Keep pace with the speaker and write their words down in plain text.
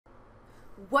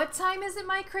What time is it,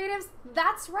 my creatives?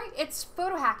 That's right, it's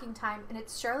photo hacking time, and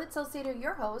it's Charlotte Salcedo,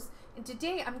 your host, and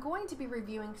today I'm going to be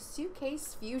reviewing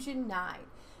Suitcase Fusion 9.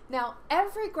 Now,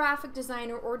 every graphic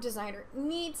designer or designer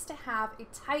needs to have a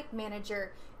type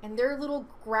manager in their little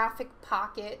graphic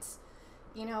pockets,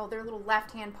 you know, their little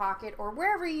left-hand pocket, or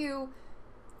wherever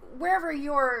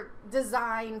your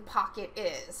design pocket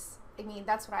is. I mean,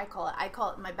 that's what I call it. I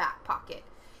call it my back pocket.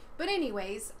 But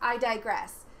anyways, I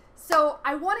digress. So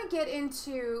I want to get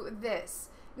into this.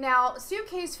 Now,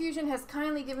 Suitcase Fusion has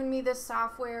kindly given me this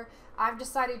software. I've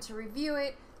decided to review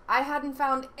it. I hadn't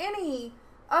found any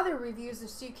other reviews of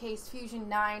Suitcase Fusion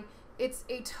 9. It's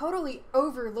a totally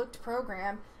overlooked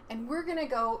program, and we're going to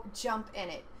go jump in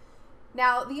it.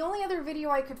 Now, the only other video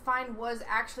I could find was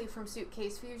actually from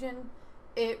Suitcase Fusion.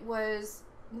 It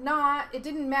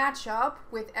didn't match up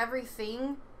with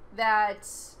everything that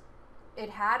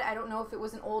it had. I don't know if it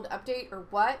was an old update or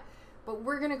what, but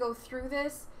we're going to go through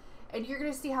this, and you're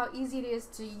going to see how easy it is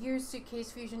to use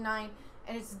Suitcase Fusion 9,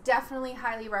 and it's definitely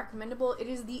highly recommendable. It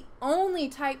is the only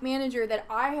type manager that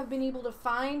I have been able to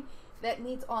find that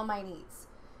meets all my needs.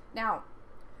 Now,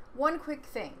 one quick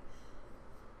thing.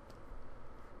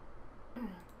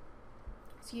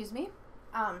 Excuse me.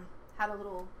 Had a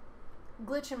little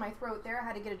glitch in my throat there. I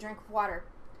had to get a drink of water.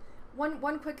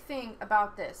 One quick thing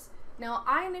about this. Now,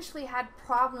 I initially had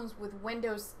problems with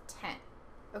Windows 10.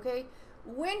 Okay?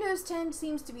 Windows 10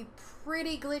 seems to be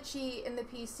pretty glitchy in the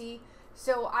PC,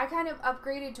 so I kind of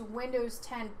upgraded to Windows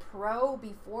 10 Pro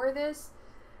before this.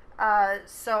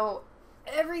 So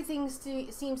everything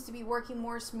seems to be working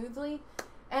more smoothly.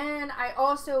 And I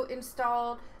also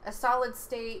installed a solid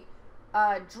state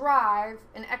drive,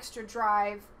 an extra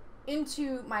drive,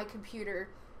 into my computer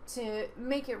to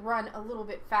make it run a little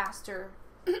bit faster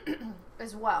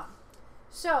as well.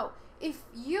 So if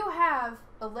you have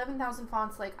 11,000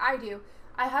 fonts like I do,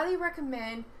 I highly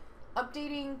recommend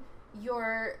updating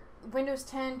your Windows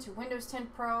 10 to Windows 10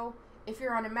 Pro. If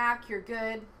you're on a Mac, you're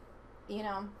good. You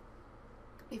know,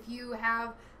 if you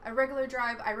have a regular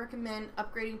drive, I recommend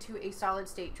upgrading to a solid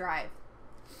state drive.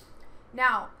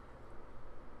 Now,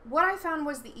 what I found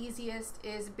was the easiest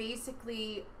is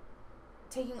basically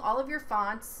taking all of your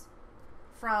fonts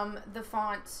from the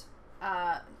font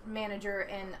manager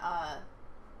in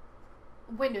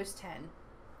Windows 10,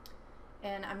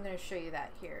 and I'm going to show you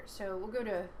that here. So we'll go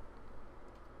to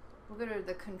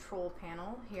the control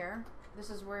panel here. This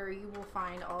is where you will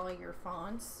find all your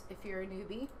fonts if you're a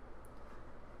newbie.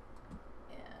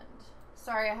 And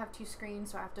sorry, I have two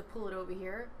screens, so I have to pull it over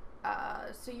here.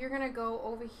 So you're going to go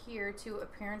over here to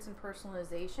Appearance and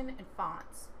Personalization and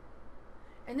Fonts.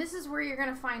 And this is where you're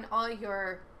going to find all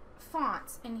your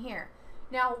fonts in here.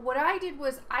 Now, what I did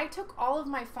was I took all of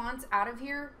my fonts out of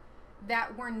here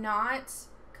that were not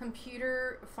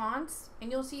computer fonts.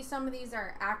 And you'll see some of these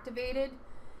are activated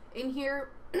in here.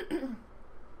 And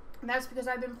that's because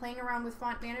I've been playing around with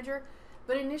Font Manager.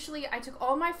 But initially, I took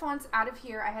all my fonts out of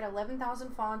here. I had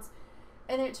 11,000 fonts.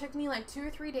 And it took me like 2 or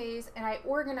 3 days, and I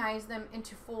organized them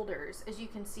into folders, as you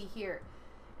can see here.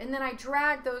 And then I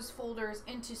dragged those folders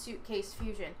into Suitcase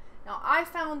Fusion. Now, I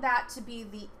found that to be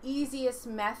the easiest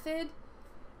method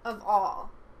of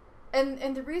all.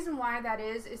 And the reason why that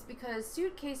is because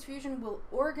Suitcase Fusion will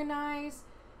organize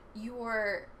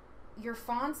your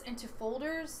fonts into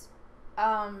folders.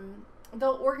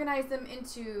 They'll organize them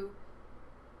into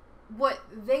what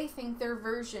they think their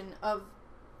version of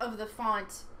the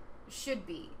font should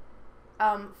be.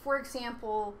 For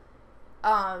example,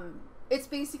 it's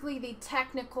basically the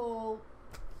technical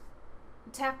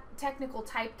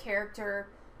type character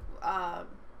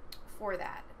for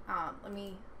that. Let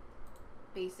me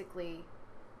basically,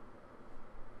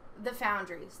 the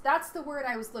foundries. That's the word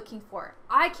I was looking for.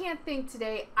 I can't think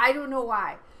today. I don't know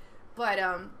why, but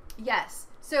yes.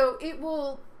 So it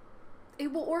will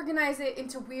organize it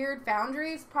into weird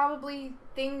foundries, probably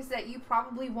things that you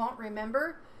probably won't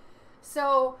remember.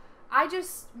 So I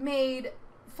just made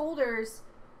folders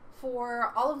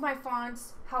for all of my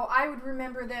fonts, how I would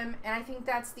remember them, and I think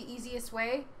that's the easiest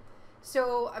way.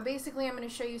 So basically I'm going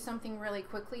to show you something really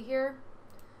quickly here.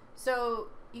 So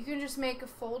you can just make a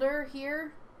folder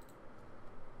here,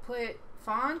 put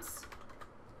fonts,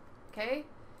 okay,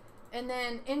 and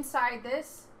then inside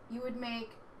this you would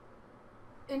make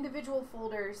individual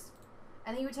folders,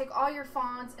 and then you would take all your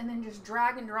fonts and then just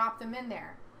drag and drop them in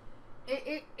there.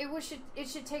 It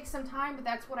should take some time, but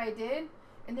that's what I did.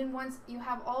 And then once you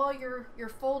have all your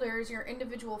folders, your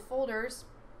individual folders,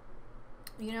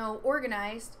 you know,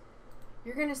 organized,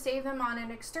 you're going to save them on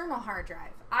an external hard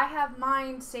drive. I have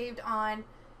mine saved on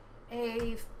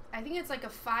I think it's like a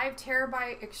 5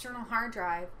 terabyte external hard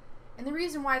drive. And the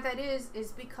reason why that is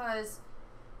because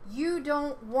you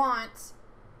don't want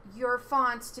your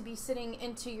fonts to be sitting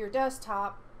into your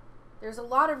desktop. There's a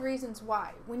lot of reasons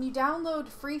why. When you download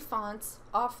free fonts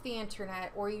off the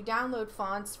internet, or you download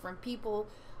fonts from people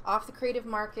off the creative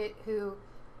market who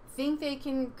think they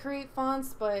can create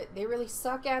fonts, but they really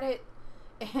suck at it,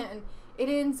 and it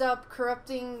ends up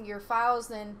corrupting your files,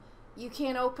 and you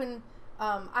can't open.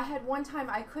 I had one time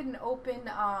I couldn't open.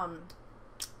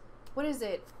 What is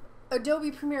it?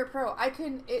 Adobe Premiere Pro. I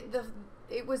couldn't.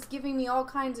 It was giving me all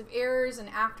kinds of errors and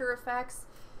After Effects.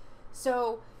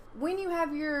 So when you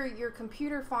have your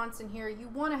computer fonts in here, you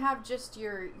want to have just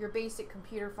your basic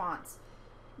computer fonts.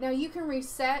 Now you can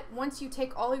reset once you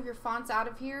take all of your fonts out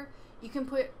of here. You can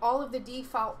put all of the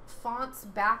default fonts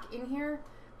back in here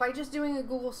by just doing a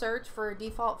Google search for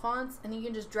default fonts, and you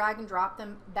can just drag and drop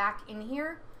them back in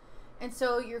here. And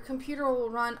so your computer will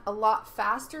run a lot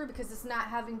faster because it's not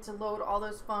having to load all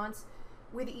those fonts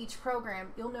with each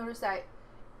program. You'll notice that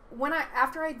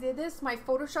after I did this, my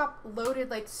Photoshop loaded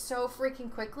like so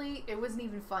freaking quickly. It wasn't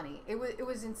even funny. It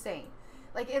was insane.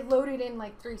 Like it loaded in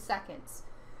like 3 seconds.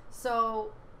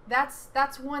 So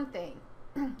that's one thing.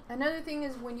 Another thing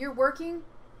is when you're working,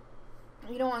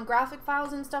 you know, on graphic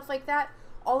files and stuff like that,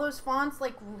 all those fonts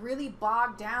like really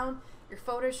bog down your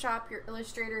Photoshop, your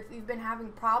Illustrator. If you've been having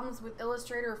problems with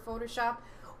Illustrator or Photoshop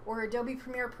or Adobe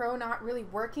Premiere Pro not really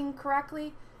working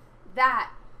correctly,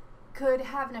 that could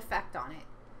have an effect on it.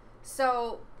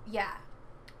 So yeah,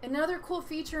 another cool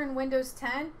feature in Windows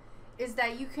 10 is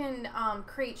that you can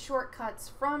create shortcuts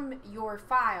from your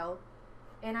file,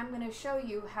 and I'm going to show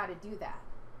you how to do that.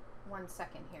 1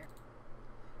 second here.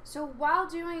 So while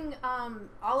doing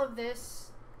all of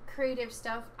this creative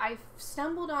stuff, I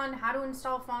stumbled on how to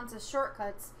install fonts as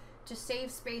shortcuts to save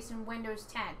space in Windows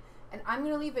 10, and I'm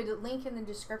going to leave a link in the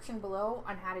description below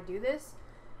on how to do this.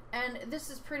 And this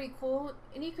is pretty cool,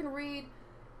 and you can read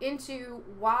into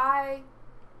why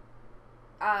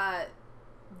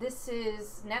this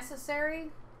is necessary,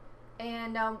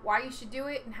 and why you should do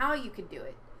it and how you could do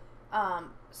it.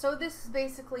 So this is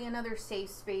basically another safe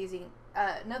spacing,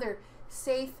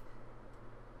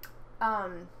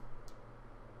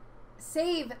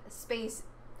 save space.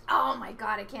 Oh my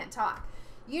god, I can't talk.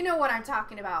 You know what I'm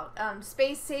talking about.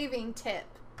 Space saving tip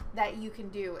that you can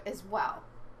do as well.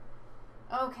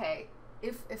 Okay,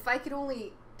 if I could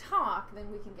only talk,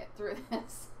 then we can get through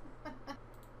this.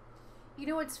 You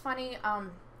know what's funny?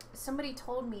 Somebody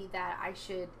told me that I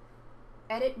should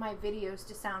edit my videos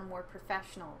to sound more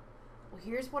professional. Well,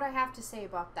 here's what I have to say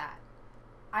about that.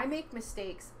 I make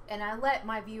mistakes, and I let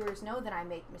my viewers know that I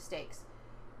make mistakes,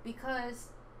 because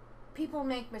people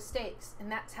make mistakes,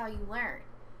 and that's how you learn.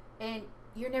 And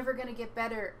you're never going to get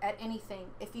better at anything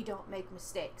if you don't make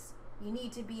mistakes. You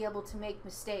need to be able to make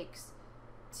mistakes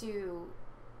to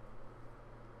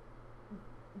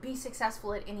be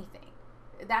successful at anything.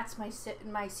 That's my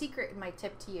secret and my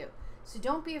tip to you. So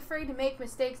don't be afraid to make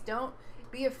mistakes. Don't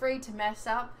be afraid to mess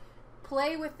up.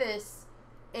 Play with this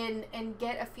and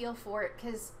get a feel for it,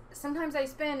 because sometimes I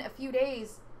spend a few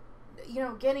days, you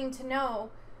know, getting to know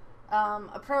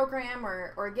a program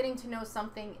or getting to know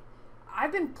something.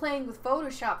 I've been playing with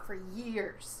Photoshop for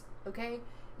years, okay?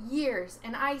 Years,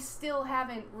 and I still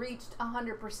haven't reached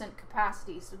 100%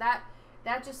 capacity. So that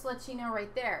just lets you know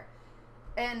right there.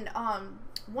 And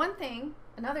one thing,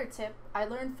 another tip I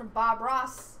learned from Bob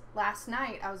Ross last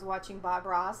night. I was watching Bob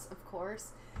Ross, of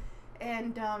course,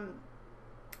 and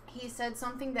he said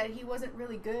something that he wasn't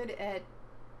really good at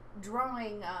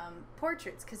drawing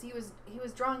portraits, because he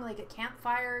was drawing like a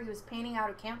campfire. He was painting out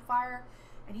a campfire,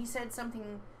 and he said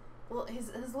something. Well,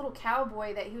 his little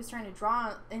cowboy that he was trying to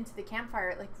draw into the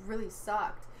campfire, like, really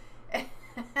sucked.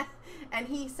 And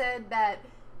he said that,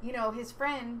 you know, his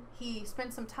friend, he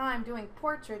spent some time doing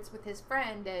portraits with his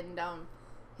friend, and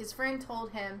his friend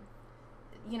told him,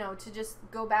 you know, to just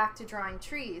go back to drawing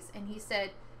trees. And he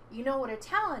said, you know what a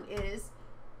talent is?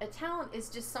 A talent is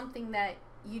just something that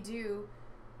you do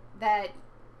that,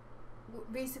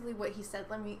 basically what he said,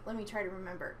 let me try to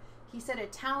remember. He said a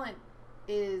talent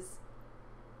is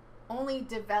only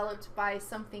developed by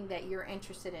something that you're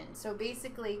interested in. So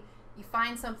basically, you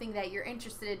find something that you're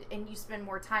interested in and you spend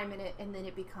more time in it, and then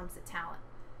it becomes a talent.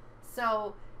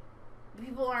 So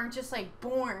people aren't just like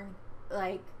born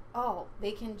like, oh,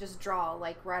 they can just draw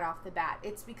like right off the bat.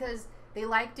 It's because they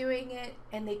like doing it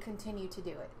and they continue to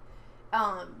do it.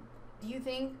 Do you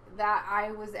think that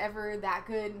I was ever that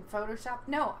good in Photoshop?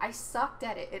 No, I sucked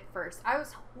at it at first. I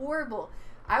was horrible.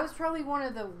 I was probably one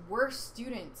of the worst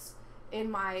students in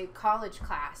my college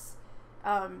class,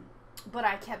 but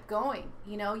I kept going.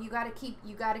 You know, you gotta keep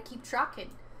trucking.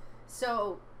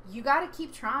 So you gotta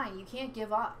keep trying. You can't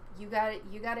give up. You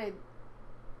gotta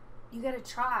You got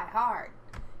to try hard.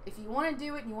 If you want to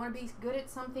do it and you want to be good at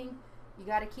something, you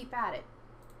got to keep at it.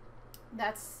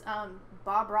 That's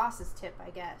Bob Ross's tip, I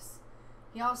guess.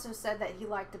 He also said that he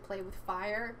liked to play with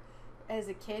fire as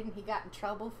a kid and he got in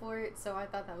trouble for it, so I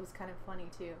thought that was kind of funny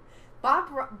too. Bob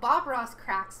Ross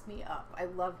cracks me up. I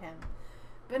love him.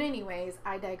 But anyways,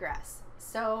 I digress.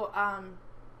 So,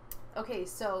 okay,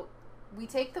 so we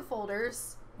take the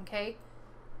folders, okay?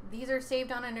 These are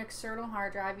saved on an external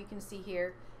hard drive, you can see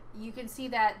here. You can see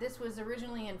that this was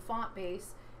originally in font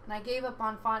base, and I gave up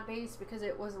on font base because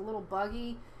it was a little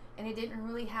buggy and it didn't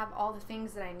really have all the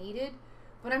things that I needed.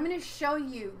 But I'm going to show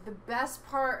you the best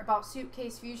part about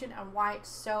Suitcase Fusion and why it's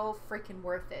so freaking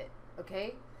worth it,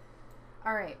 okay?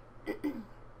 Alright.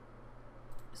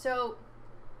 So,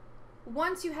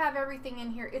 once you have everything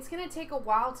in here, it's going to take a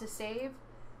while to save.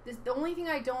 The only thing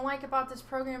I don't like about this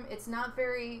program, it's not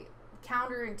very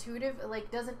counterintuitive. It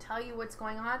like doesn't tell you what's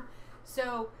going on.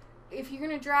 So, if you're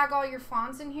going to drag all your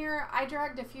fonts in here, I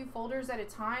dragged a few folders at a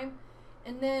time.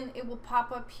 And then it will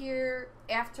pop up here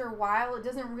after a while. It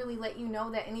doesn't really let you know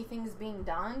that anything's being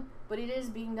done, but it is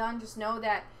being done. Just know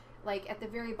that, like, at the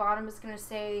very bottom, it's going to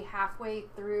say halfway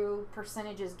through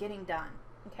percentages getting done.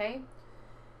 Okay?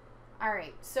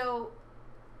 Alright, so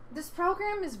this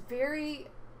program is very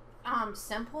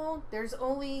simple. There's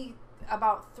only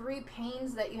about 3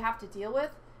 panes that you have to deal with.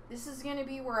 This is going to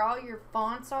be where all your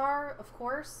fonts are, of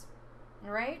course.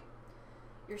 Alright?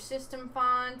 Your system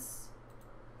fonts.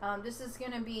 This is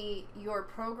going to be your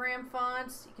program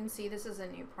fonts. You can see this is a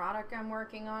new product I'm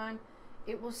working on.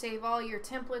 It will save all your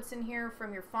templates in here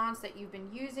from your fonts that you've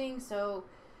been using. So,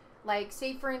 like,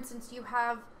 say for instance you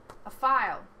have a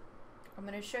file. I'm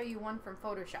going to show you one from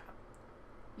Photoshop.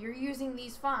 You're using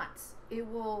these fonts. It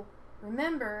will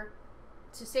remember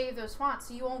to save those fonts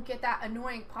so you won't get that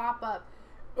annoying pop-up.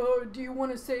 Oh, do you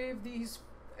want to save these?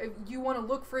 Do you want to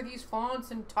look for these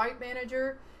fonts in Type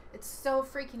Manager? It's so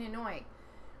freaking annoying.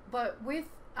 But with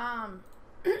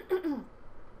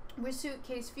with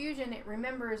Suitcase Fusion, it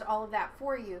remembers all of that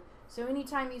for you. So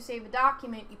anytime you save a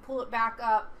document, you pull it back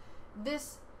up.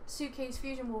 This Suitcase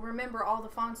Fusion will remember all the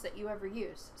fonts that you ever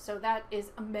use. So that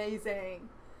is amazing.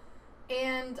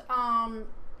 And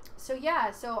so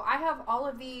yeah, so I have all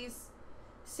of these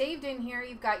saved in here.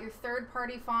 You've got your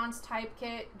third-party fonts,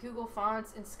 Typekit, Google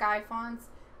Fonts, and Sky Fonts.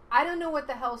 I don't know what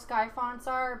the hell Sky Fonts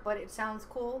are, but it sounds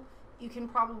cool. You can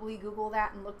probably Google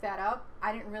that and look that up.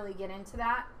 I didn't really get into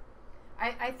that.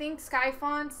 I think Sky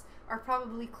Fonts are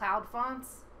probably cloud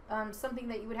fonts, something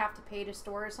that you would have to pay to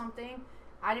store or something.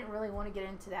 I didn't really want to get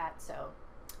into that, so.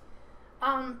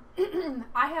 I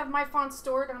have my fonts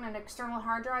stored on an external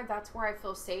hard drive. That's where I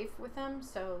feel safe with them,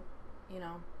 so, you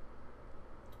know.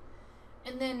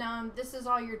 And then this is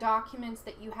all your documents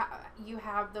that you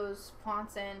have those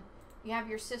fonts in. You have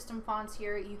your system fonts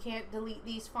here. You can't delete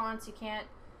these fonts. You can't,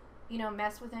 you know,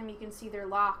 mess with them. You can see they're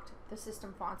locked. The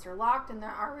system fonts are locked and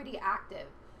they're already active.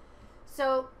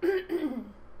 So,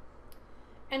 and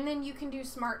then you can do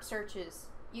smart searches.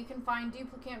 You can find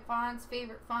duplicate fonts,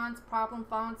 favorite fonts, problem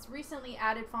fonts, recently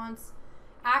added fonts,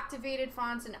 activated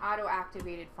fonts, and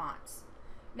auto-activated fonts.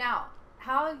 Now,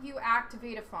 how you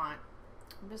activate a font.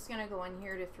 I'm just going to go in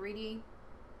here to 3D.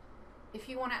 If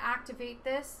you want to activate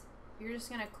this, you're just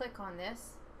going to click on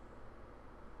this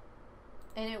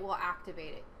and it will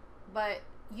activate it. But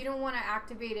you don't want to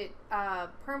activate it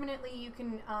permanently. You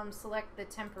can select the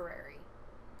temporary.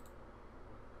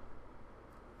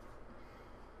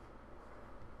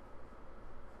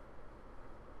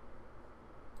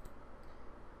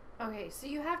 Okay, so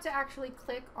you have to actually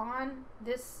click on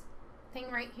this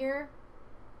thing right here,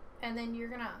 and then you're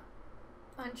gonna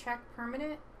uncheck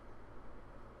permanent.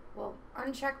 Well,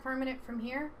 uncheck permanent from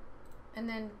here, and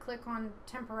then click on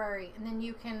temporary, and then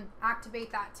you can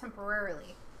activate that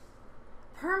temporarily.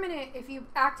 Permanent, if you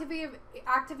activate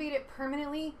it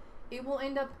permanently, it will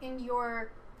end up in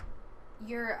your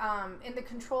in the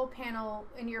control panel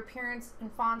in your appearance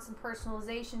and fonts and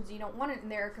personalizations. You don't want it in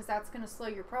there because that's going to slow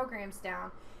your programs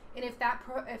down. And if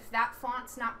that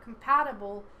font's not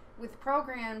compatible with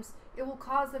programs, it will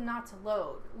cause them not to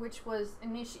load, which was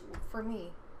an issue for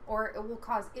me, or it will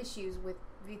cause issues with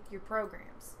your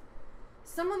programs.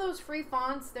 Some of those free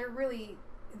fonts, they're really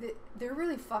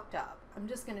fucked up. I'm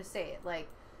just gonna say it. Like,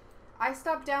 I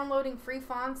stopped downloading free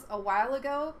fonts a while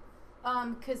ago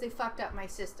because they fucked up my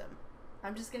system.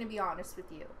 I'm just gonna be honest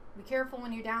with you. Be careful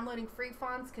when you're downloading free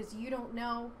fonts because you don't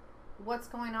know what's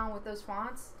going on with those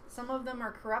fonts. Some of them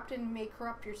are corrupted and may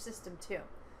corrupt your system too.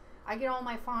 I get all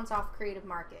my fonts off Creative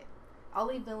Market. I'll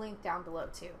leave the link down below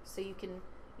too, so you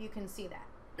can see that.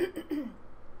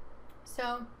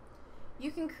 So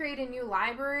you can create a new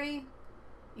library.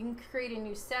 You can create a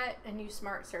new set, a new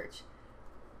smart search.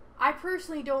 I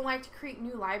personally don't like to create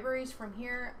new libraries from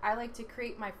here. I like to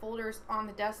create my folders on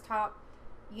the desktop,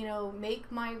 you know,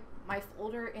 make my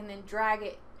folder and then drag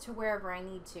it to wherever I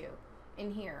need to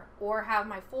in here, or have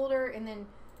my folder and then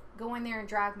go in there and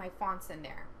drag my fonts in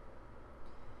there.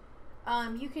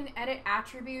 You can edit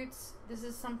attributes. This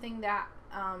is something that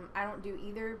I don't do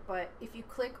either, but if you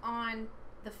click on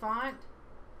the font,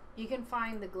 you can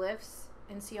find the glyphs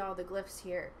and see all the glyphs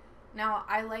here. Now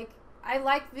I like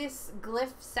this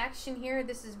glyph section here.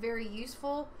 This is very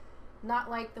useful, not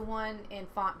like the one in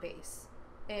font base,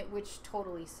 which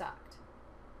totally sucked.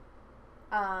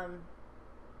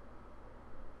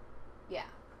 Yeah,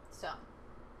 so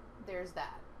there's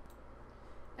that.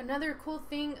 Another cool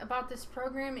thing about this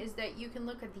program is that you can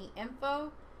look at the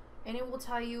info and it will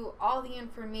tell you all the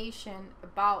information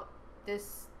about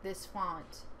this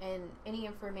font and any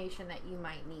information that you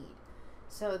might need.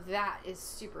 So that is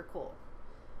super cool.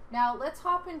 Now let's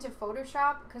hop into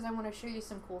Photoshop because I want to show you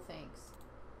some cool things.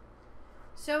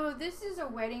 So this is a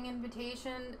wedding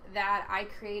invitation that I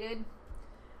created.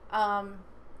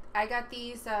 I got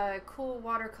these cool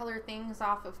watercolor things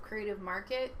off of Creative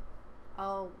Market.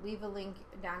 I'll leave a link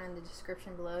down in the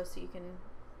description below so you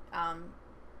can,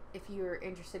 if you're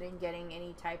interested in getting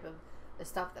any type of the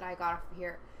stuff that I got off of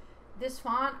here. This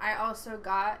font I also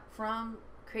got from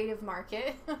Creative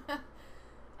Market.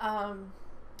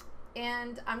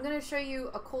 And I'm going to show you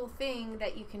a cool thing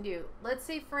that you can do. Let's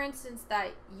say, for instance,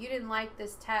 that you didn't like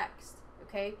this text,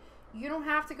 okay? You don't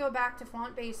have to go back to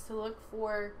font base to look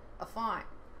for a font.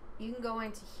 You can go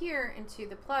into here, into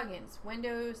the plugins,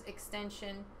 Windows,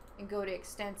 Extension, and go to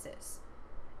Extensis.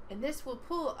 And this will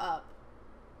pull up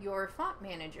your font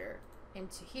manager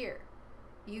into here.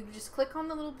 You just click on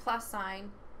the little plus sign,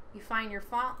 you find your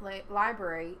font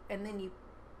library, and then you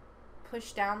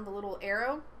push down the little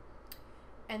arrow.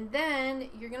 And then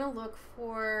you're going to look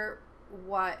for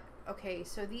what, okay,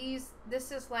 so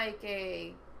this is like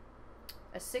a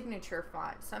signature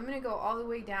font. So I'm going to go all the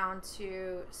way down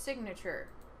to signature.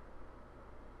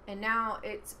 And now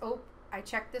it's I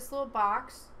check this little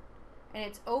box and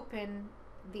it's open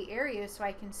the area so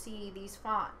I can see these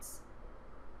fonts.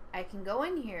 I can go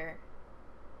in here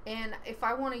and if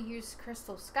I want to use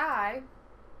Crystal Sky,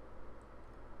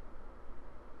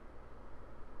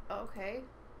 okay.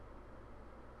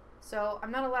 So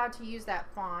I'm not allowed to use that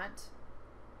font.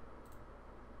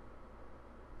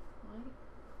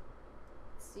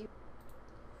 Let's see.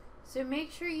 So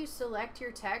make sure you select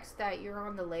your text, that you're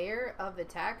on the layer of the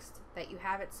text, that you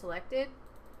have it selected.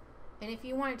 And if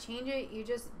you want to change it, you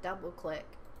just double click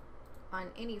on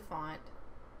any font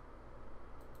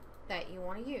that you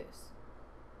want to use.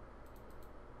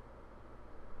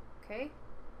 Okay?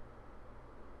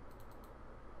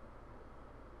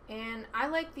 And I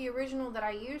like the original that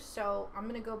I used, so I'm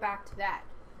going to go back to that.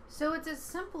 So it's as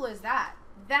simple as that.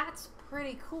 That's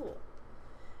pretty cool.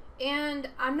 And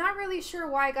I'm not really sure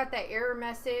why I got that error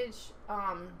message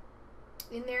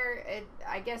in there.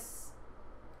 I guess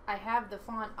I have the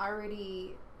font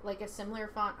already, like a similar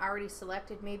font already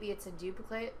selected. Maybe it's a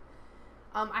duplicate.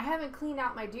 I haven't cleaned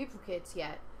out my duplicates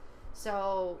yet.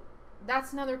 So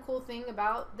that's another cool thing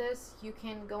about this. You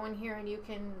can go in here and you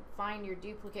can find your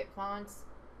duplicate fonts.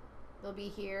 They'll be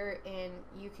here, and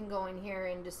you can go in here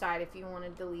and decide if you want to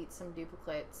delete some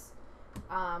duplicates.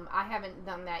 I haven't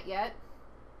done that yet,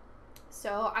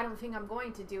 so I don't think I'm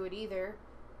going to do it either,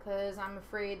 because I'm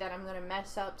afraid that I'm going to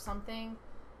mess up something,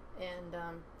 and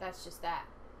that's just that.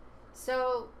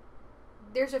 So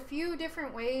there's a few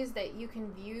different ways that you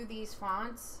can view these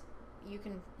fonts. You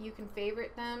can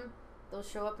favorite them. They'll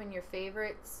show up in your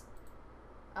favorites.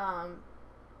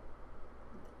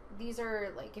 These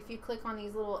are, like, if you click on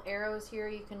these little arrows here,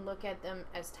 you can look at them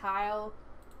as tile.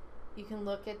 You can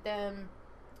look at them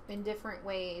in different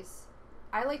ways.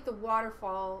 I like the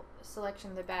waterfall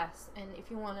selection the best, and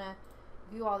if you want to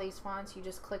view all these fonts, you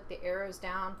just click the arrows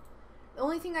down. The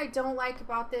only thing I don't like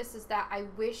about this is that I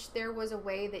wish there was a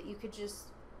way that you could just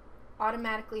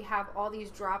automatically have all these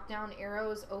drop down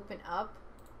arrows open up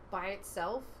by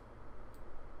itself,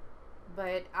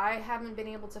 but I haven't been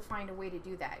able to find a way to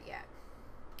do that yet.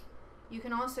 You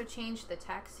can also change the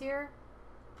text here.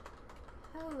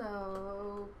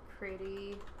 Hello,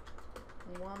 pretty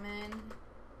woman.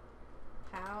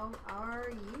 How are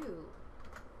you?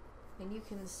 And you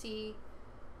can see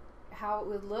how it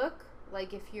would look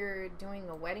like if you're doing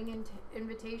a wedding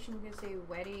invitation. You can say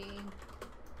wedding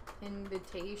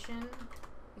invitation.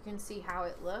 You can see how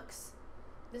it looks.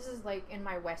 This is like in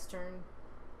my Western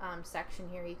section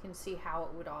here. You can see how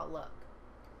it would all look.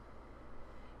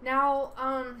 Now,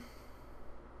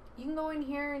 you can go in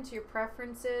here into your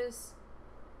preferences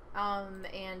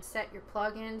and set your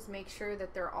plugins. Make sure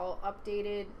that they're all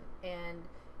updated, and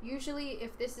usually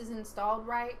if this is installed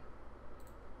right,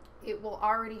 it will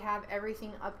already have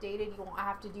everything updated. You won't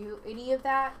have to do any of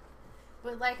that.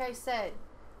 But like I said,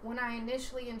 when I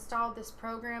initially installed this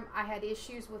program, I had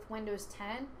issues with Windows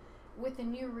 10. With the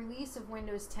new release of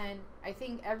Windows 10, I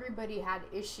think everybody had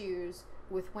issues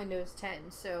with Windows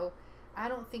 10. So I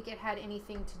don't think it had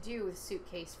anything to do with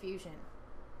Suitcase Fusion.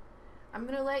 I'm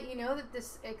going to let you know that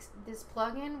this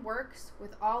plugin works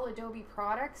with all Adobe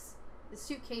products. The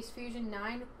Suitcase Fusion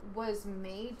 9 was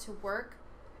made to work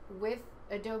with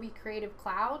Adobe Creative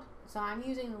Cloud. So I'm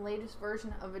using the latest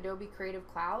version of Adobe Creative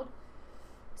Cloud.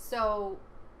 So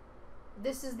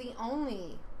this is the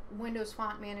only Windows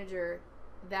font manager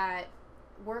that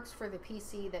works for the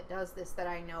PC that does this that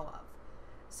I know of.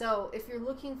 So if you're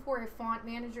looking for a font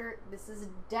manager, this is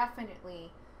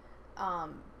definitely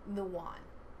the one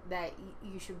that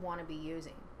you should want to be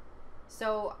using.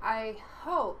 So I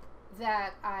hope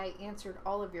that I answered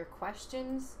all of your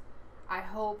questions. I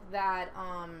hope that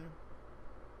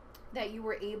that you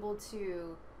were able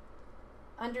to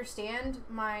understand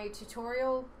my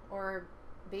tutorial or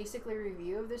basically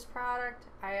review of this product.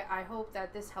 I hope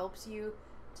that this helps you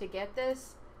to get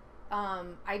this.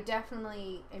 I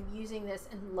definitely am using this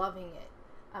and loving it.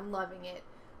 I'm loving it.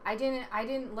 I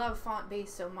didn't love Font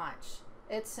Base so much.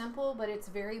 It's simple, but it's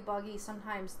very buggy.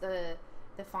 Sometimes the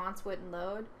fonts wouldn't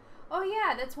load. Oh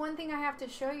yeah, that's one thing I have to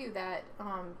show you, that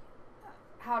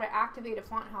how to activate a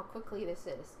font, how quickly this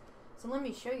is. So let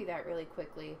me show you that really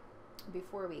quickly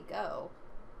before we go.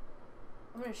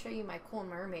 I'm going to show you my cool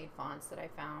mermaid fonts that I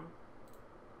found.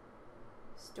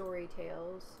 Story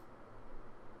Tales.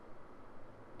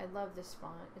 I love this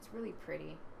font. It's really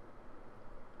pretty.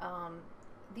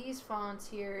 These fonts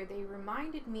here, they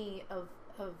reminded me of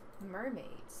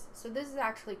mermaids. So this is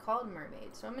actually called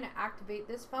Mermaid. So I'm going to activate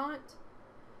this font,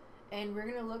 and we're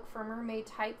going to look for mermaid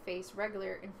typeface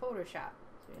regular in Photoshop.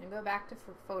 So we're going to go back to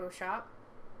Photoshop,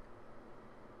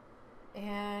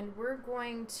 and we're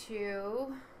going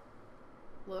to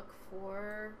look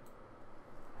for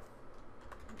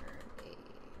mermaid.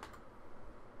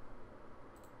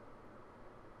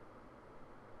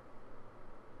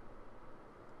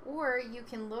 Or you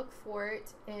can look for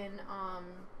it in,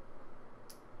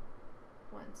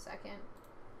 one second.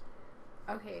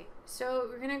 Okay, so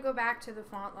we're going to go back to the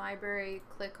font library,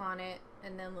 click on it,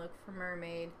 and then look for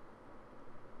mermaid.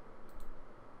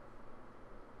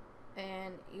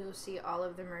 And you'll see all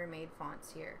of the mermaid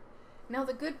fonts here. Now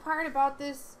the good part about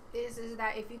this is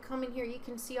that if you come in here, you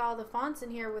can see all the fonts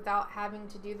in here without having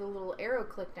to do the little arrow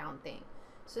click down thing.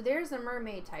 So there's the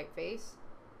mermaid typeface,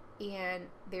 and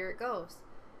there it goes.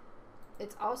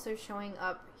 It's also showing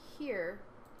up here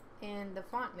in the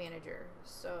font manager.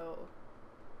 So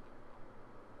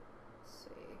let's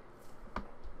see.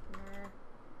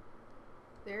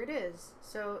 There it is.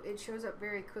 So it shows up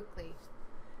very quickly.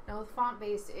 Now with Font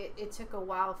Base, it took a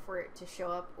while for it to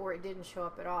show up, or it didn't show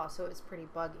up at all, so it's pretty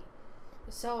buggy.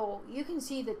 So you can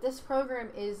see that this program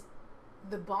is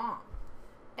the bomb.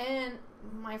 And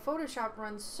my Photoshop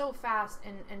runs so fast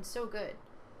and so good.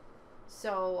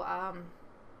 So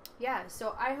yeah,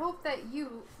 so I hope that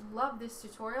you love this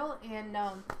tutorial, and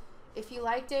if you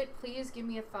liked it, please give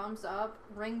me a thumbs up,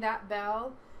 ring that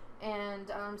bell,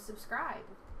 and subscribe.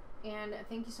 And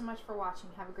thank you so much for watching.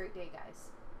 Have a great day, guys.